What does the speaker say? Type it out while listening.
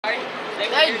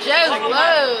They just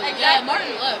love. Yeah,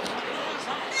 Martin left.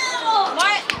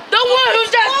 The one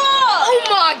who's just. Oh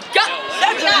my God.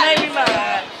 That just made me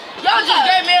mad. Y'all just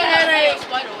gave me a headache.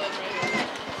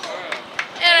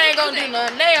 It ain't gonna do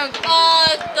nothing. They ain't gonna.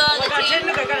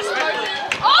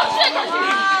 Oh, shit.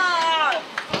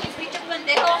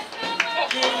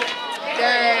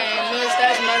 Dang, miss,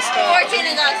 that's messed up. 14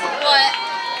 is us. What?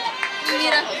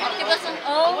 Mira, ¿qué pasó?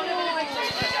 Oh.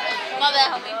 My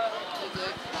bad, homie.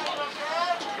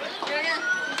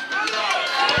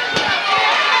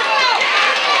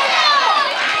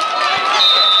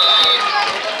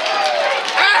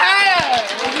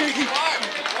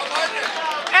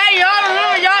 Hey, y'all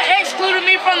remember y'all excluded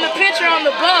me from the picture on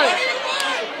the bus.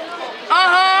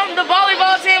 The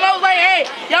volleyball team, I was like, hey,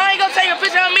 y'all ain't gonna take a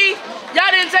picture of me?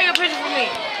 Y'all didn't take a picture for me.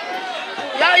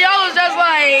 Y'all was just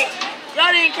like,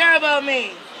 y'all didn't care about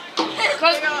me.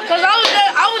 Cause I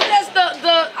was just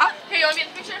Here, you want me in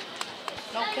the picture?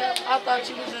 No cap, I thought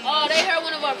you was in. Oh, they hurt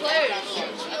one of our players,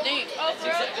 I think. Oh,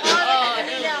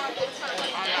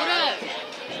 what up?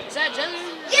 Is that Justin?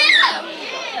 Yeah!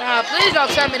 Nah, please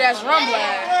don't tell me that's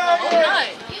Rumblad. Oh, not.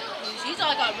 He's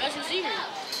like our best receiver.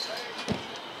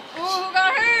 Ooh, who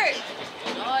got hurt?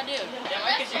 No idea. Yeah,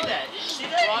 I can see that. Did you see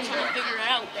that? Well, I'm trying to figure it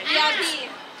out.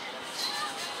 VIP.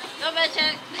 No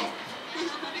Bedicheck.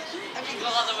 I can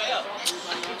go all the way up.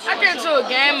 I came to a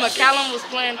game, McCallum was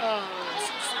playing,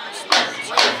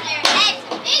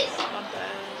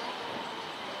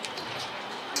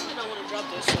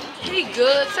 He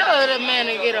good. Tell that man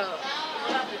to get up.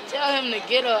 Tell him to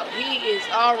get up. He is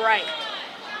alright.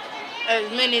 As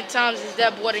many times as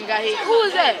that boy done got hit. Who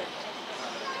is that?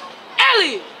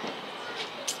 Elliot!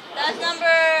 That's number,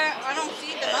 I don't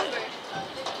see the number.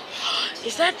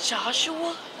 Is that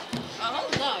Joshua? I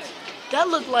hope not. That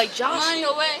looked like I'm on Joshua.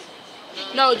 your way.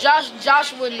 No,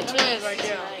 Joshua and the twins right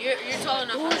there. You're tall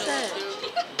enough. Who is that?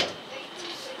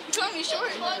 You told me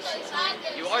short.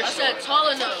 You are I said tall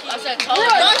enough. I said tall Bro,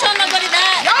 enough. Don't tell nobody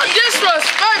that. Y'all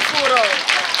disrespectful though.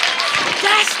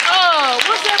 That's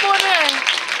what's that boy name?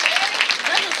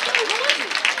 That's a school. Who is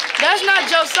it? That's not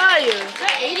Josiah. Is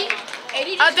that 80?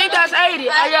 80? I think that's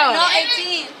 80. No,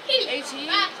 18.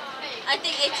 18. I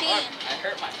think 18. I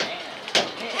hurt my hand.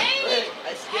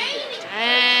 I skinned it.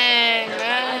 Dang,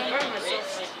 man.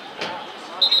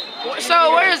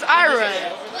 So where's Ira?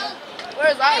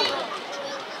 Where's Ira?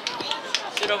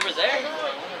 Sit over there.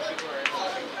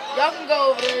 Y'all can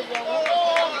go over there if y'all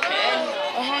want.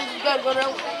 You gotta go that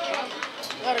way.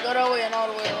 You gotta go that way and all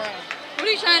the way around. What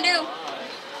are you trying to do? Over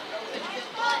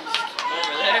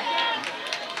there.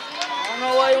 I don't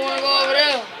know why you wanna go over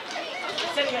there.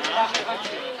 Get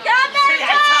out there!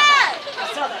 I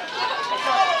saw that.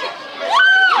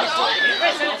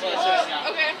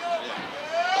 Okay.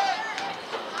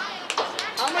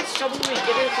 How much trouble do we get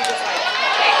if we just like...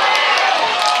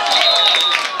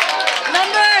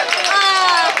 Number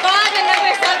 5 and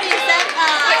number 77.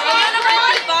 Number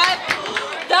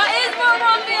 5. That is for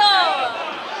Romeo.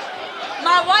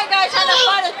 My white guy trying to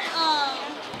fight a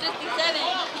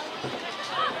 57.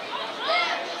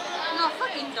 No,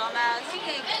 fucking dumbass. He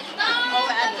can't get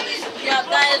over athlete. Yeah,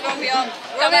 that is Romeo.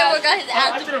 Romeo got his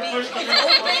ass beat.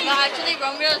 No, actually,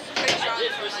 Romeo's pretty strong.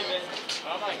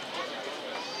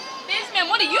 This man,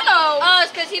 what do you know? Oh,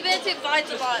 it's because he been to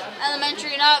fights a lot.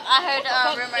 Elementary and up, I heard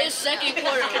rumors. It's second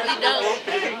quarter, he does.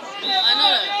 I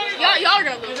know that. Y'all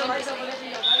gonna lose. It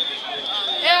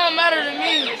don't matter to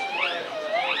me.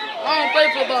 I don't play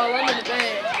football. I'm in the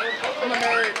band. I'm a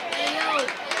nerd.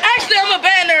 Actually, I'm a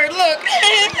band nerd. Look.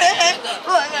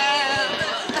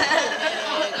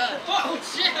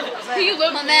 Who you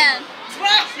look, my man?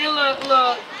 See, look.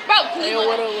 Bro, Hey,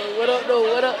 what up, though?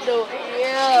 What up, though?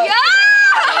 Yeah.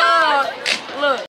 Yeah! Look.